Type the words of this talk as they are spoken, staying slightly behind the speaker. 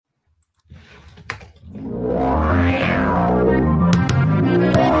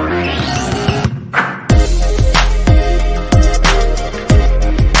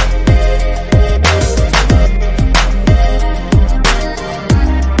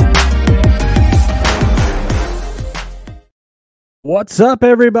What's up,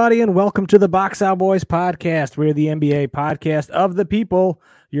 everybody, and welcome to the Box Out Boys podcast. We're the NBA podcast of the people,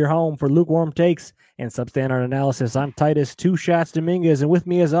 your home for lukewarm takes and substandard analysis. I'm Titus Two Shots Dominguez, and with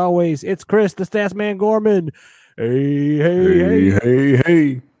me, as always, it's Chris, the Stats Man Gorman. Hey.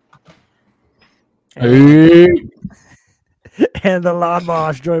 And the lawn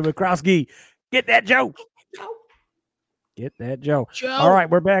boss, Joey McCroskey. Get that Joe. All right,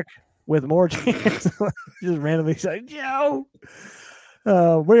 we're back with more chance. Just randomly say, Joe.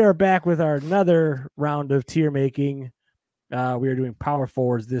 We are back with another round of tier making. We are doing power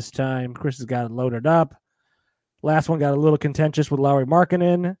forwards this time. Chris has got it loaded up. Last one got a little contentious with Lauri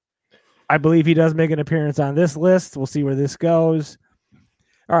Markkanen. I believe he does make an appearance on this list. We'll see where this goes.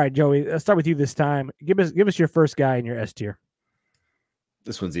 All right, Joey, let's start with you this time. Give us your first guy in your S tier.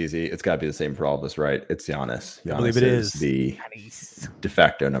 This one's easy. It's got to be the same for all of us, right? It's Giannis. I believe it is the de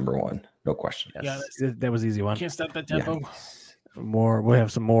facto number one. No question. Yes. That was an easy one. Can't stop that tempo. We'll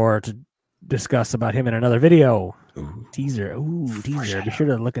have some more to discuss about him in another video. Ooh. Teaser. Be sure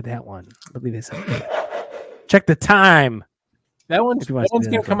to look at that one. Believe this. Check the time. That one's going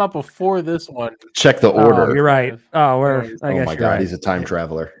to come up before this one. Check the order. Oh, you're right. Oh, my God. Right. He's a time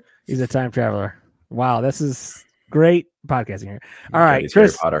traveler. He's a time traveler. Wow. This is great podcasting here. All right,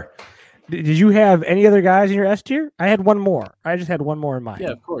 Chris. Did you have any other guys in your S tier? I had one more. I just had one more in mind.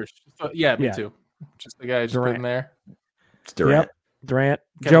 Yeah, of course. Me too. Just the guy just put in there. It's Durant. Yep. Durant.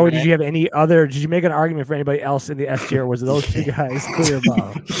 Joey, did you have any other? Did you make an argument for anybody else in the S tier? Or was it those two guys clear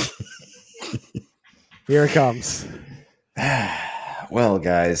above? Here it comes. Well,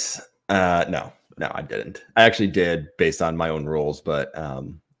 guys, no, I didn't. I actually did based on my own rules, but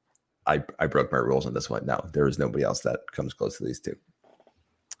I broke my rules on this one. No, there is nobody else that comes close to these two.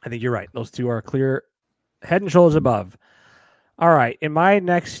 I think you're right. Those two are clear head and shoulders above. All right. In my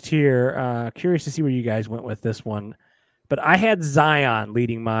next tier, curious to see where you guys went with this one, but I had Zion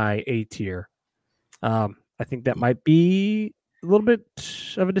leading my A tier. I think that might be a little bit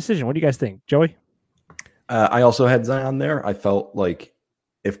of a decision. What do you guys think, Joey? I also had Zion there. I felt like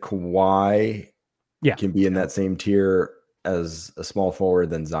if Kawhi can be in that same tier as a small forward,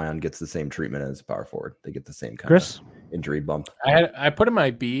 then Zion gets the same treatment as a power forward. They get the same kind of injury bump. I put him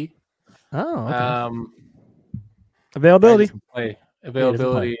my B. Oh, okay. Availability.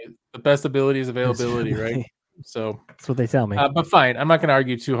 Availability. The best ability is availability, right? So that's what they tell me. But fine. I'm not going to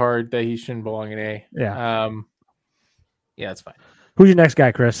argue too hard that he shouldn't belong in A. Yeah. Yeah, it's fine. Who's your next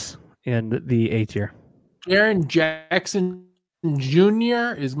guy, Chris, in the A tier? Jaren Jackson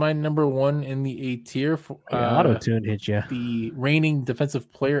Jr. is my number one in the A tier. Auto-tune hit you. The reigning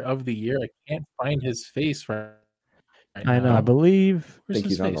defensive player of the year. I can't find his face right now. I know. I believe. I think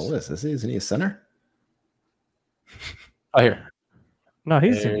he's on the list. Isn't he a center? Oh, here. No,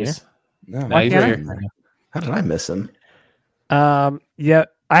 he's in here. No, he's right here. How did I miss him? Yeah,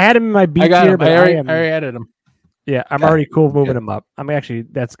 I had him in my B tier, but I already added him. Yeah, I'm already cool moving him up. I mean, actually,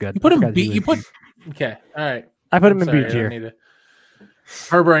 that's good. You put him B. Okay, all right. I put him in B tier.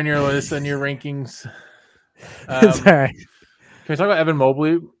 Herbert on your list and your rankings. It's all right. Can we talk about Evan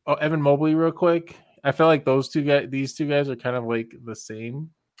Mobley? Oh, Evan Mobley, real quick. I feel like these two guys are kind of like the same.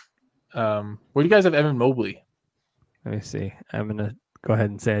 Where do you guys have Evan Mobley? Let me see. I'm gonna go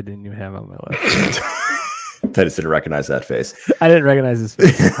ahead and say I didn't even have him on my list. I just didn't recognize that face. I didn't recognize his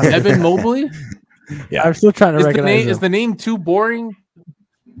face. Evan Mobley? Yeah, I'm still trying to recognize him. Is the name too boring?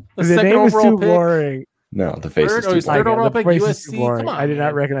 The name is too boring. No, the face is too boring. Third overall pick, USC. Come on, I did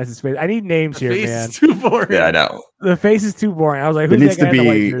not recognize his face. I need names here, man. The face is too boring. Yeah, I know. The face is too boring. I was like, who's that guy? It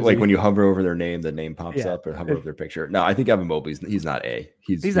needs to be like when you hover over their name, the name pops up, or hover over their picture. No, I think Evan Mobley's he's not A.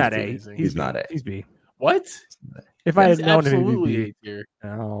 He's not A. He's not A. He's B. What? If I had known him, he'd be B.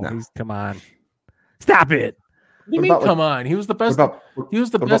 No, come on. Stop it. What do you mean, come on? He was the best. He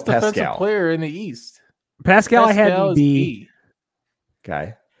was the best defensive player in the East. Pascal I had in B.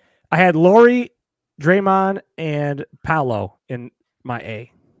 Okay. I had Lauri, Draymond, and Paolo in my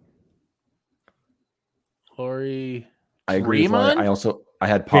A. Lauri. I agree. I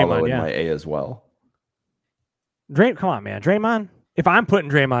had Paolo in my A as well. Come on, man. Draymond. If I'm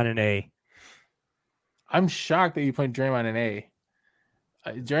putting Draymond in A. I'm shocked that you put Draymond in A.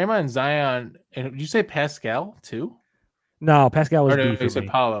 Draymond and Zion. And did you say Pascal too? No, Pascal was B for you said me.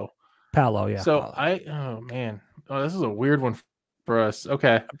 Paolo. Paolo, yeah. So Paolo. this is a weird one for us.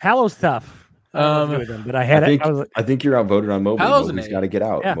 Okay. Paolo's tough. But I think you're outvoted on Mobley. Paolo's Mobley's got to get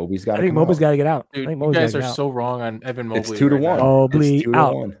out. Yeah. Mobley's got to. I think Mobley's got to get out. Dude, I think you guys are so wrong on Evan Mobley. It's 2-1. Mobley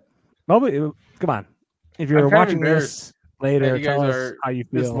out. 2-1. Mobley, come on. If you're watching this later, tell us how you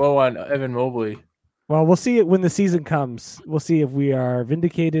feel. This low on Evan Mobley. Well, we'll see it when the season comes. We'll see if we are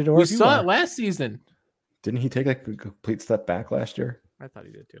vindicated or we saw it last season. Didn't he take a complete step back last year? I thought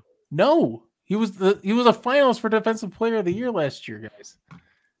he did too. No, he was a finalist for Defensive Player of the Year last year, guys.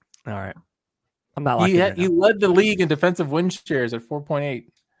 All right, I'm not. He led the league in defensive win shares at 4.8.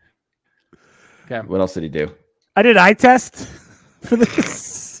 Okay. What else did he do? I did eye test for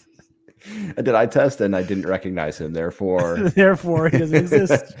this. I did eye test and I didn't recognize him. Therefore, he doesn't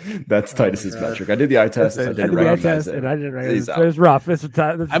exist. That's Titus's metric. I did the eye test. I didn't recognize him. And I didn't recognize him. It was rough.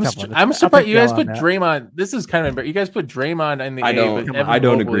 I'm surprised you guys put Draymond. This is kind of you guys put Draymond in the A. I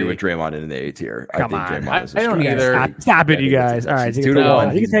don't agree with Draymond in the A tier. I think Draymond is. I don't either. Stop it, you guys. All right,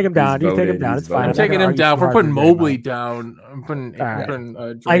 2-1. You can take him down. It's fine. I'm taking him down. We're putting Mobley down. I'm putting.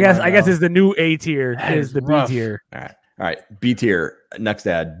 I guess is the new A tier is the B tier. All right. B tier. Next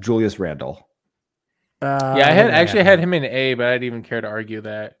ad, Julius Randle. I had him in A, but I didn't even care to argue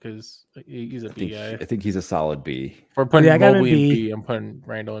that because he's a B guy. I think he's a solid B. We're putting Mobley in B. I'm putting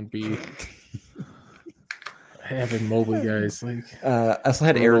Randall in B. Having Mobley guys I also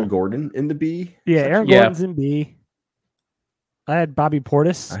had Aaron Gordon in the B. Yeah, Aaron Gordon's in B. I had Bobby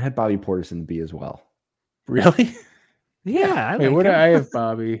Portis. I had Bobby Portis in B as well. Really? Yeah. Where do I have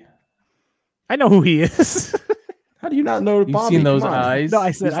Bobby? I know who he is. How do you not know Bobby? You've seen those eyes? No,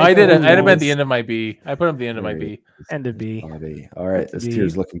 I said I did. I had him at the end of my B. I put him at the end of my B. End of B. Bobby. All right, this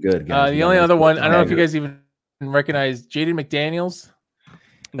tier's looking good. Guys. The only other one, I don't know if you guys even recognize Jaden McDaniels.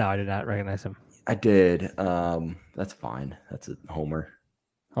 No, I did not recognize him. I did. That's fine. That's a homer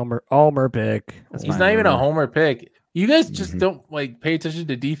pick. He's not even a homer pick. You guys just don't pay attention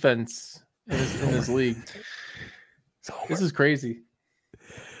to defense in this league. This is crazy.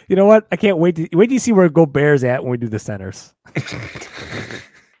 You know what? I can't wait to see where Gobert's at when we do the centers.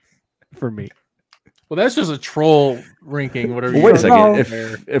 For me. Well, that's just a troll ranking. Whatever. Well, wait a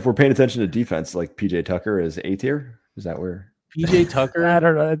second. If we're paying attention to defense, like PJ Tucker is A tier. Is that where? PJ Tucker? I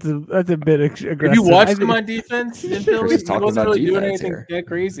don't know. That's a bit aggressive. Have you watched him on defense in Philly? He wasn't really doing anything that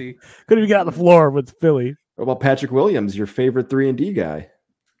crazy. Could have got on the floor with Philly. What about Patrick Williams, your favorite 3-and-D guy?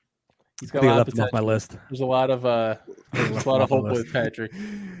 He's got a lot of potential. Off my list. There's a lot of hope with Patrick.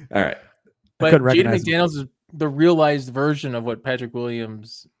 All right, but Jaden McDaniels is the realized version of what Patrick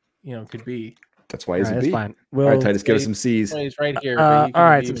Williams, could be. That's why he's a B. Fine. All right, Titus, give us some C's. He's right here. All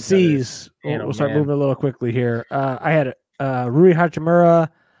right, some C's. We'll start moving a little quickly here. I had Rui Hachimura,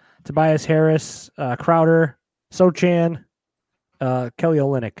 Tobias Harris, Crowder, Sochan, Kelly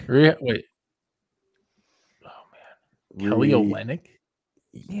Olynyk. Wait. Oh man, Kelly Olynyk.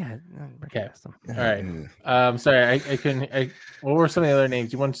 Yeah. Okay. All right. Sorry, I couldn't. What were some of the other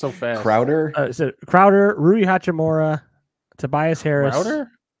names? You went so fast. Crowder. Crowder, Rui Hachimura, Tobias Harris.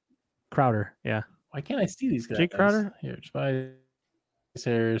 Crowder. Yeah. Why can't I see these guys? Jake Crowder. Here, Tobias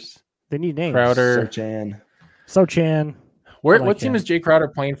Harris. They need names. Crowder. Sochan. What team is Jay Crowder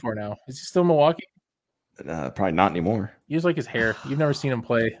playing for now? Is he still Milwaukee? Probably not anymore. He has his hair. You've never seen him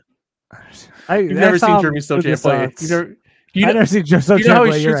play. You've never seen Jeremy Sochan play. I've never seen Sochan play. You know how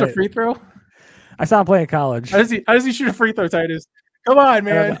he shoots a free throw? I saw him play in college. How does he shoot a free throw, Titus? Come on,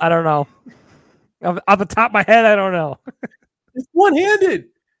 man. I don't know. Off the top of my head, I don't know. It's one-handed.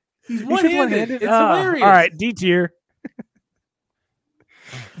 He's one-handed. It's hilarious. All right, D tier.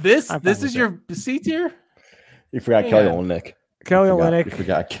 This is your C tier? You forgot Kelly Olynyk. You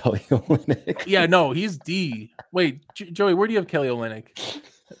forgot Kelly Olynyk. Yeah, no, he's D. Wait, Joey, where do you have Kelly Olynyk?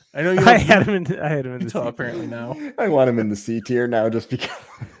 I know you. I had him in the C. Apparently now. I want him in the C tier now, just because.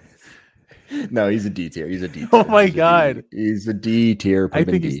 No, he's a D tier. He's a D tier. Oh my god, he's a D tier. I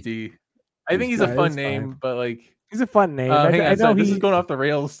think he's D. I think he's a fun name, but he's a fun name. I know this is going off the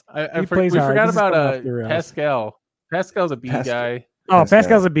rails. We forgot about Pascal. Pascal's a B guy. Oh,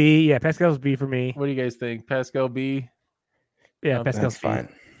 Pascal's a B. Yeah, Pascal's B for me. What do you guys think? Pascal B. Yeah, Pascal's fine.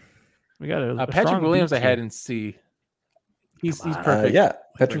 We got a Patrick Williams. I had in C. He's perfect. Yeah,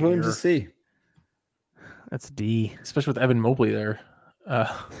 Patrick Williams is C. That's D, especially with Evan Mobley there.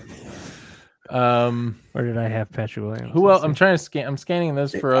 Where did I have Patrick Williams? Who else? I'm trying to scan. I'm scanning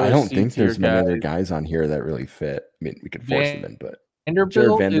this for other. I don't think there's many guys. other guys on here that really fit. I mean, we could force them in, but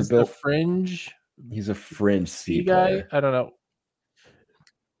Vanderbilt is the fringe. He's a fringe C guy. player. I don't know.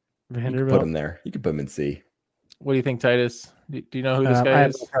 Vanderbilt. Put him there. You could put him in C. What do you think, Titus? Do you know who this guy I have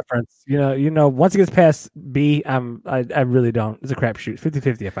is? No preference. You know. Once it gets past B, I really don't. It's a crapshoot.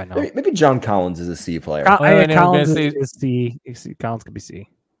 50-50 if I know. Maybe John Collins is a C player. Collins is C. Collins could be C.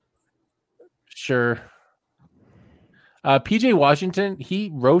 Sure. PJ Washington,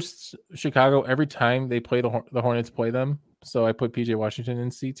 he roasts Chicago every time they play the Hornets play them. So I put PJ Washington in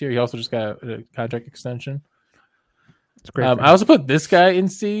C tier. He also just got a contract extension. It's great. I also put this guy in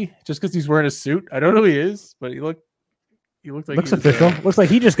C just because he's wearing a suit. I don't know who he is, but he looks like looks official. Looks like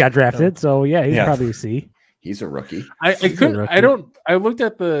he just got drafted. So yeah, he's probably a C. He's a rookie. I looked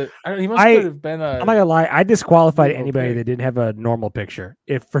at he must have been I'm not gonna lie, I disqualified anybody that didn't have a normal picture.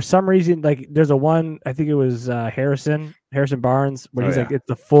 If for some reason, like there's a one, I think it was Harrison Barnes, where he's like it's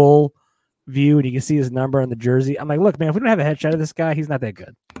the full view and you can see his number on the jersey. I'm like, look, man, if we don't have a headshot of this guy, he's not that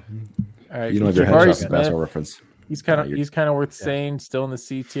good. All right, you don't have your headshot basketball reference. He's kind of worth saying, still in the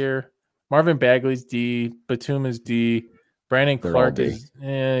C tier. Marvin Bagley's D, Batum is D, Brandon Clark is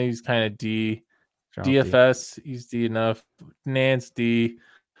he's kind of D. DFS, he's D enough. Nance D,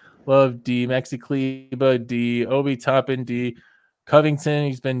 Love D, Maxi Kleba D, Obi Toppin D, Covington,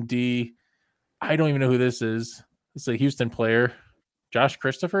 he's been D. I don't even know who this is. It's a Houston player. Josh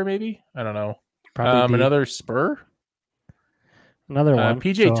Christopher, maybe? I don't know. Another Spur. Another one.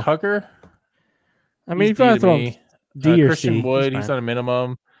 PJ Tucker. I mean, you got to throw D or Christian C. Wood, he's on a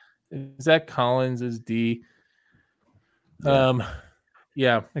minimum. Zach Collins is D. Yeah,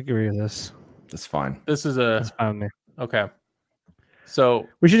 I agree with this. That's fine. This is That's fine with me. Okay. So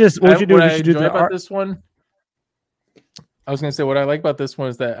we should just what we should do. We should do about this one. I was going to say what I like about this one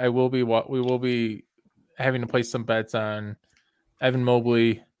is that we will be having to place some bets on Evan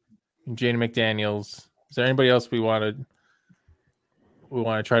Mobley and Jaden McDaniels. Is there anybody else we want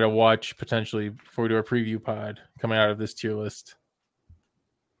to try to watch potentially before we do our preview pod coming out of this tier list?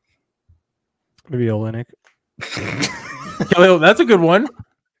 Maybe Olynyk. That's a good one.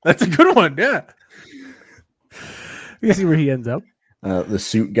 That's a good one. Yeah. We can see where he ends up. The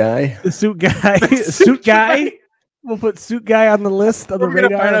suit guy. The suit guy. Suit guy. We'll put suit guy on the list on the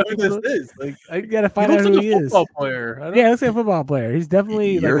radar. Find out who this is. Like, I gotta find out who he is. Football player. Yeah, let's say a football player. He's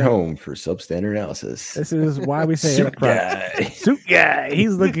definitely. You're home for substandard analysis. This is why we say suit guy. Suit guy.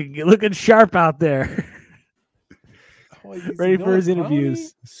 He's looking sharp out there. Ready for his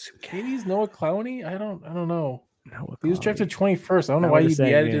interviews. Maybe he's Noah Clowney. I don't know. He was drafted 21st. I don't know why he'd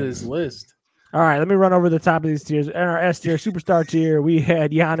be added to this list. All right, let me run over the top of these tiers. In our S tier, superstar tier, we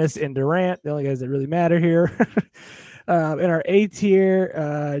had Giannis and Durant, the only guys that really matter here. In our A tier,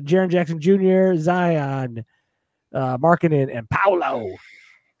 Jaren Jackson Jr., Zion, Markkanen, and Paolo.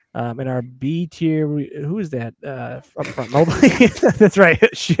 In our B tier, who is that? Up front, Mobley. That's right.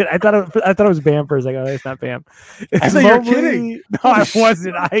 Shit, I thought it was Bam for a second. It's not Bam. I thought you were kidding. No, I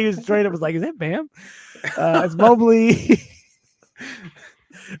wasn't. I was straight up was like, is that Bam? It's Mobley.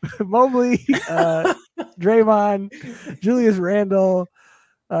 Draymond, Julius Randle,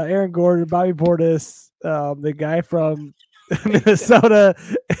 Aaron Gordon, Bobby Portis, the guy from Minnesota,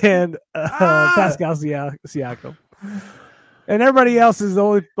 and Pascal Siakam. And everybody else is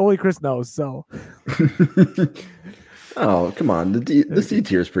only Chris knows. So, oh come on, the C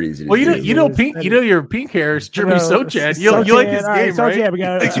tier is pretty easy. Well, you know, your pink hair is Jeremy Sochan. You like his game, right? We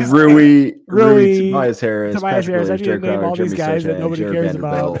got Rui, Tobias Harris, I need to name all these guys that nobody cares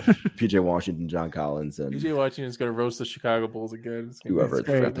about. PJ Washington, John Collins, and PJ Washington is going to roast the Chicago Bulls again. Whoever,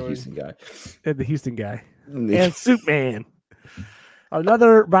 the Houston guy, and Suit Man.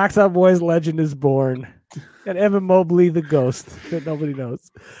 Another Box Out Boys legend is born. And Evan Mobley, the ghost that nobody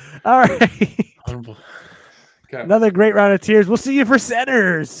knows. All right. Another great round of tiers. We'll see you for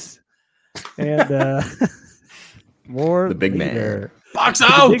centers. And more. The big man. Box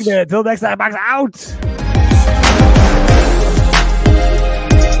out. Until next time, box out.